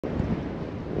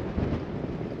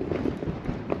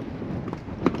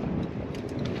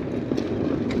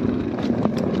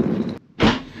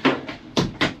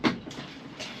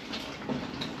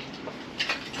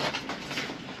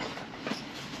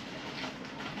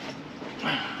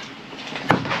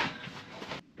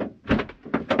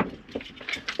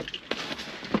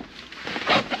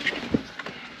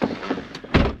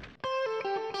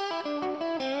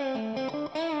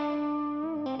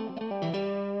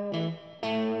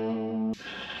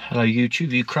Hello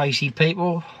YouTube, you crazy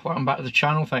people. Welcome back to the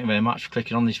channel. Thank you very much for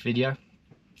clicking on this video.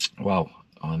 Well,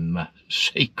 I'm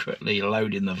secretly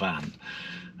loading the van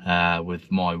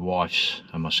with my wife's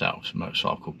and myself's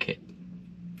motorcycle kit.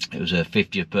 It was her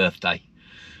 50th birthday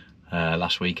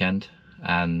last weekend,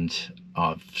 and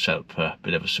I've set up a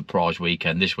bit of a surprise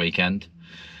weekend this weekend,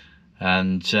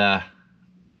 and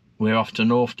we're off to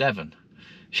North Devon.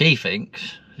 She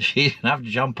thinks she's gonna have to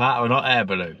jump out of an hot air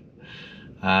balloon,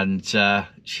 and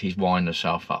she's winding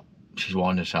herself up. She's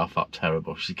winding herself up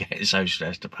terrible. She's getting so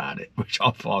stressed about it, which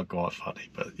I find quite funny,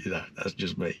 but you know, that's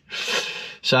just me.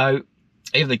 So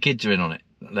even the kids are in on it.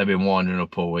 They've been winding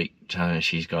up all week, telling her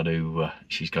she's got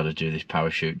to do this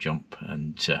parachute jump,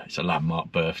 and it's a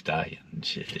landmark birthday, and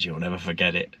she'll never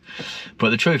forget it. But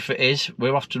the truth is,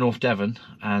 we're off to North Devon,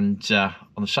 and on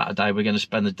the Saturday we're going to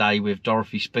spend the day with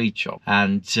Dorothy Speed Shop,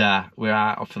 and we're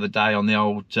out for the day on the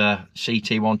old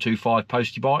CT125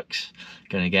 postie bikes.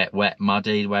 Going to get wet,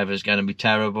 muddy, the weather's going to be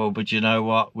terrible, but you know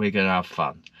what? We're going to have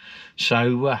fun.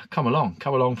 So come along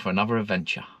for another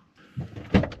adventure.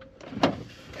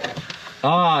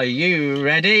 Are you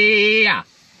ready? I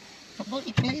thought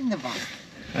you cleaned the van.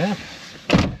 Yeah.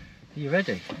 Are you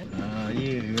ready? Are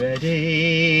you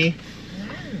ready?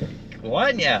 No. Why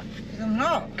aren't you? Because I'm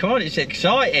not. Come on, it's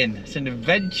exciting. It's an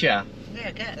adventure.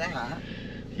 Yeah, get that.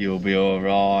 You'll be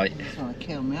alright. You just want to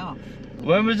kill me off.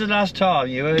 When was the last time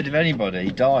you heard of anybody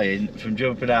dying from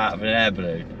jumping out of an air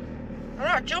balloon? I'm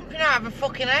not jumping out of a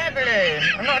fucking air balloon.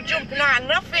 I'm not jumping out of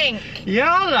nothing. You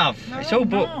are, love. No, it's all I'm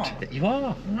booked. not. You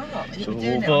are. I'm not. It's You're all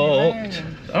doing it on your booked.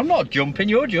 own. I'm not jumping,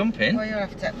 you're jumping. Well, you'll have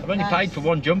to take my I've only place. paid for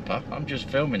one jumper. I'm just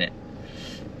filming it.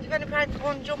 You've only paid for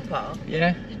one jumper?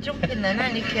 Yeah. You're jumping then,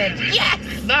 ain't you, kid?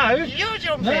 Yes! No. You're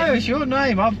jumping. No, it's your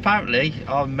name. Apparently,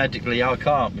 I'm medically, I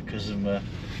can't because of no,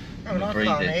 I breathing.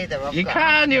 can't either. I've You got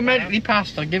can, you're asthma. medically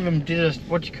passed. I give them, did a,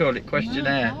 what do you call it,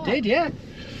 questionnaire. No, Did, yeah.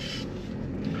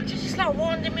 Just like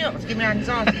winding me up to give me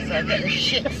anxiety, so I get the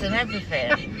shits and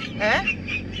everything. Huh?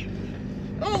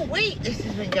 All week this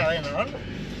has been going on.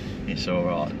 It's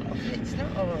alright, love. It's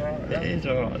not alright, love. It is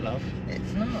alright, love.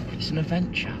 It's not. It's an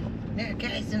adventure. Yeah,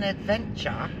 get it's an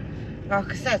adventure. Like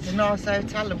I said, it's a nice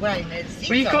hotel away near the seaside.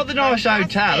 Well, you've got the nice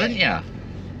Fantastic. hotel, haven't you?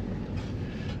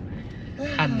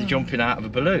 And the jumping out of a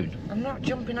balloon. I'm not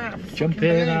jumping out of a Jumping fucking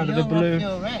balloon. out of a You're balloon.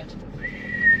 off your head.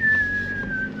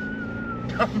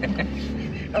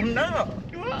 I'm not.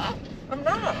 You are. I'm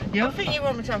not. Yeah. I think you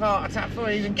want me to have a heart attack before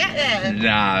I even get there.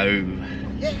 No.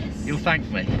 Yes. You'll thank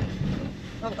me.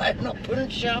 I won't not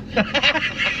punch you.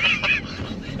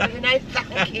 There's no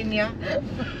thanking you.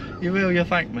 You will, you'll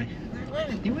thank me. I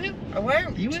won't. You will. I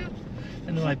won't. You will.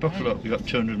 Anyway, buckle up, we've got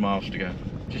 200 miles to go.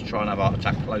 Just try and have a heart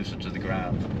attack closer to the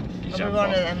ground. You I'll sound be one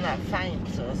of fine. them that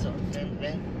faints or something.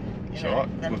 It's You know,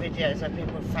 alright. them videos where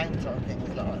people faint or things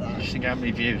like that. Just think how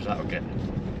many views that'll get.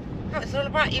 No, it's all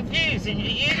about your views and your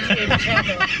YouTube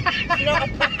channel. It's not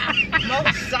about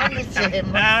my sanity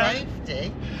and my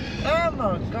safety. Oh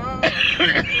my god.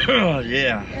 Oh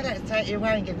yeah. Yeah, let's take you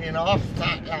away and give you an heart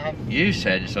attack, love. You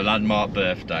said it's a landmark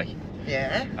birthday,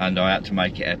 Yeah. and I had to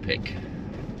make it epic.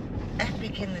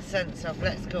 Epic in the sense of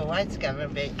let's go away together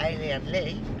and be Alien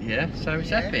Lee. Yeah, so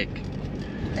it's Yeah. epic.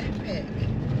 Epic.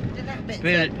 Yeah, that bit's But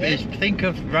epic. think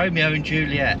of Romeo and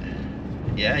Juliet.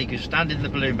 Yeah, you can stand in the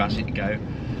balloon basket and go,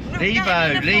 I'm not Lebo,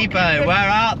 getting in the Lebo, fucking where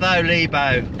art thou, Lebo?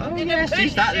 Oh in the yes,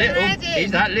 he's that position little, ready.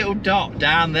 he's that little dot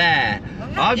down there.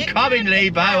 I'm not I'm getting coming, in the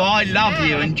Lebo. I love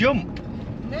you, now. and jump.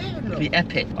 No, It'll look. be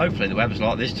epic. Hopefully the weather's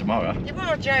like this tomorrow. You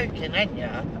are joking, ain't you?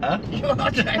 Huh? You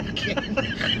are joking.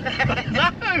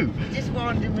 No, You're just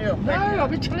winding me up. no, ain't you? I've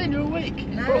been telling you all week.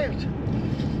 No. Booked.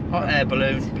 Hot air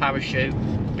balloon, parachute,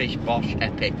 bish bosh,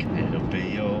 epic. It'll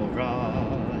be alright.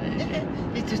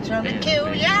 It's just trying to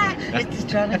kill ya. It's just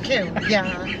trying to kill ya.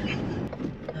 Oh,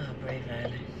 breathe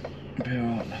early. It'll be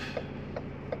alright, love.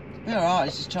 You're alright,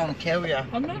 it's just trying to kill ya.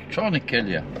 I'm not trying to kill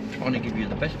you. I'm trying to give you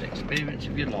the best experience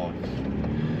of your life.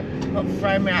 Not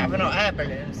throw me out of an hot air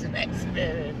balloon, it's an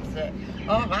experience.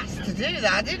 I've asked to do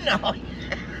that, didn't I?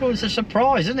 Well, it's a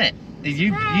surprise, isn't it?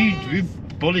 You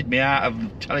bullied me out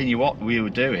of telling you what we were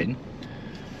doing,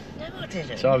 No, I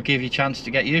didn't. so I'll give you a chance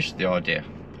to get used to the idea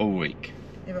all week.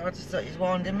 Yeah, but I just thought you was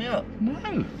winding me up. No.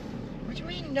 What do you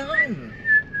mean, no?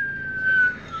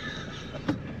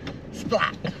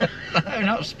 Splat. No,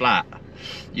 not splat.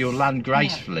 You'll land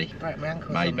gracefully. Break my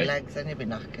ankles Maybe. on my legs, then you'll be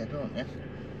knackered, won't you?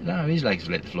 No, his legs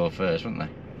will hit the floor first, won't they?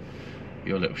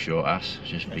 Your little short ass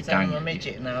just be I'm a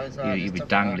midget now as well. You'd be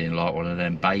dangling like one of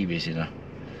them babies in a...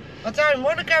 I don't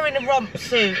want to go in a romp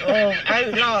suit or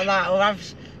out like that or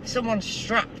have someone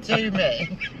strapped to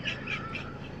me.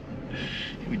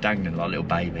 You'd be dangling like a little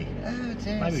baby. Oh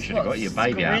dear. Maybe we should have got you a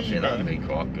baby outfit. That would have been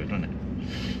quite good, wouldn't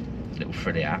it? Little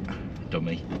frilly hat,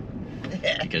 dummy.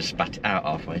 Yeah. You could spat it out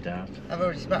halfway down. I've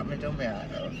already spat my dummy out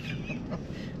though.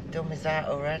 Dummy's out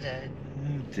already.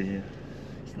 Oh dear.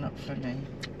 It's not funny.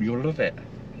 You'll love it.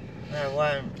 No, I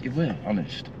won't. You will,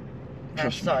 honest.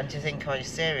 I'm starting to think I'm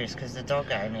serious because the dog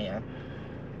ain't here.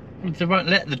 Well, they won't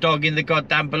let the dog in the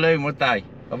goddamn balloon, would they?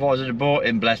 Otherwise I'd have bought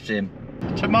him, bless him.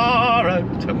 Tomorrow,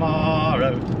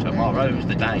 tomorrow, tomorrow's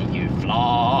the day you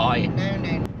fly.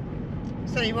 No.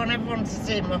 So you want everyone to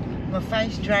see my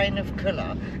face drain of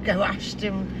colour, go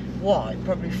Ashton white,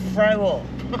 probably throw up.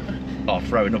 Oh,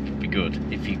 throwing up would be good,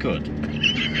 if you could.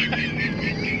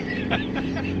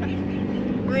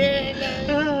 Really?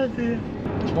 Oh dear.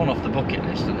 It's one off the bucket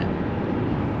list, isn't it?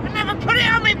 I never put it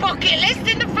on my bucket list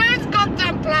in the first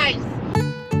goddamn place.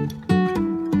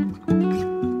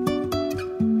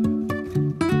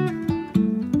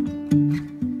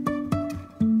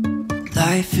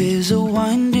 Life is a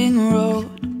winding road,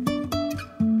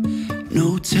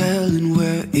 no telling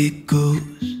where it goes.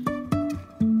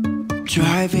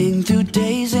 Driving through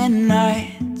days and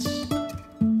nights,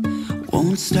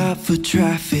 won't stop for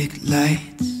traffic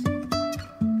lights.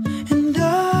 And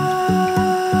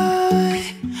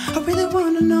I really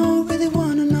wanna know,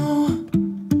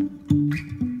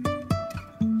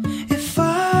 if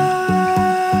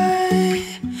I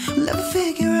will ever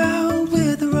figure out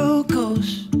where the road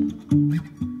goes.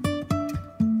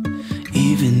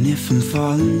 Even if I'm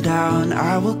falling down,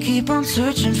 I will keep on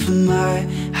searching for my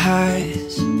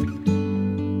highs.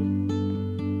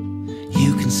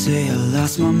 You can say I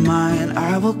lost my mind,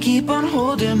 I will keep on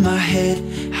holding my head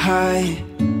high.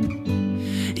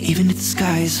 Even if the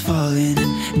sky is falling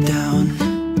down.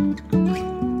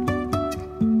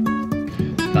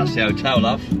 That's the hotel,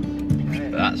 love.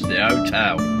 That's the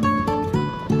hotel.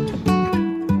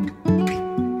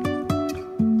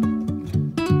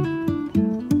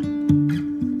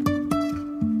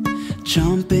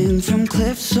 Jumping from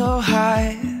cliffs so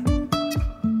high,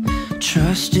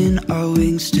 trusting our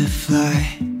wings to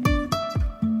fly.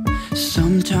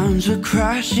 Sometimes we're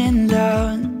crashing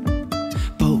down,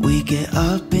 but we get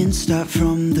up and start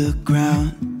from the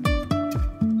ground.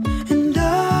 And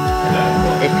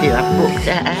If you have booked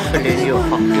an air balloon, you'll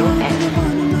pop your head.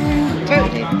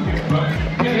 Totally.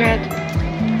 Have your head.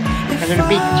 I'm going to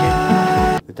beat you.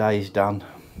 The day's done.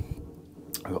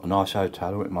 I've got a nice hotel,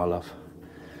 haven't we, my love?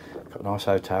 Got a nice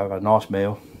hotel, had a nice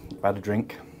meal, had a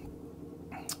drink.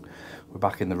 We're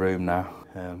back in the room now.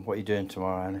 What are you doing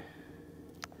tomorrow, Annie?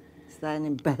 Staying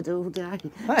in bed all day.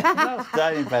 Not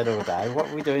staying in bed all day. What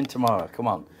are we doing tomorrow? Come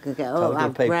on. Go get Tell up, the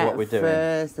have people breakfast, what we're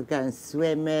doing. I'm going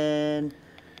swimming,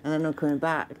 and then I'm coming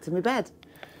back to my bed.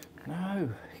 No,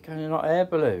 you're going in a hot air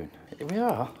balloon. Here we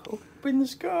are, up in the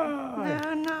sky.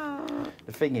 No.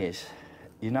 The thing is,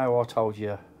 you know I told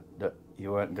you that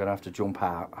you weren't going to have to jump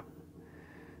out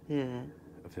Yeah.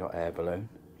 of the hot air balloon.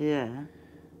 Yeah.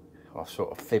 I sort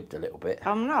of fibbed a little bit.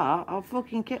 I'm not. I'll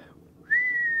fucking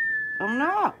I'm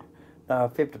not. No, I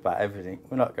fibbed about everything.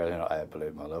 We're not going in a hot air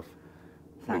balloon, my love.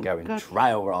 Thank We're going God.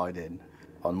 trail riding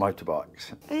on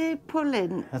motorbikes. Are you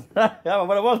pulling? Yeah,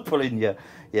 well, I was pulling your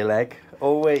leg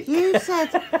all week. You said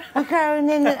I'm going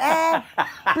in an air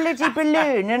bloody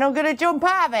balloon and I'm going to jump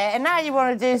out of it, and now you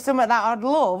want to do something that I'd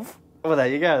love. Well, there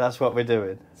you go. That's what we're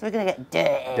doing. So we're going to get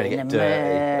dirty. Going to get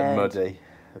dirty and muddy.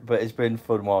 But it's been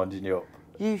fun winding you up.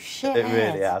 You shit. It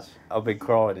really has. I've been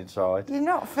crying inside. You're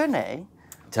not funny.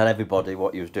 Tell everybody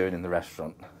what you was doing in the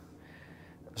restaurant.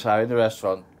 So in the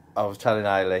restaurant, I was telling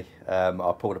Ailey, I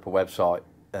pulled up a website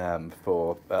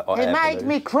for hot It air made balloons.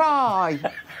 me cry.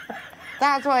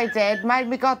 That's what it did. Made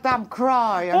me goddamn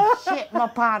cry and shit my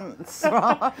pants,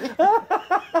 right?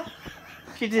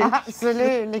 You did.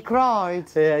 Absolutely cried.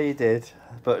 Yeah, you did.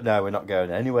 But no, we're not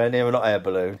going anywhere near a hot air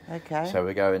balloon. Okay. So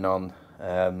we're going on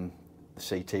the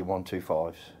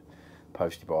CT125s,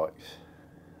 postie bikes.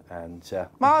 And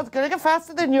Mine's gonna go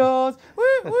faster than yours. Woo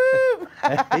woo.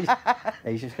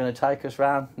 he's just going to take us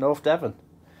round North Devon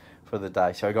for the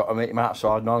day. So we got to meet him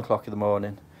outside 9 o'clock in the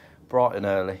morning, bright and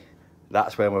early.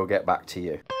 That's when we'll get back to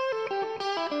you.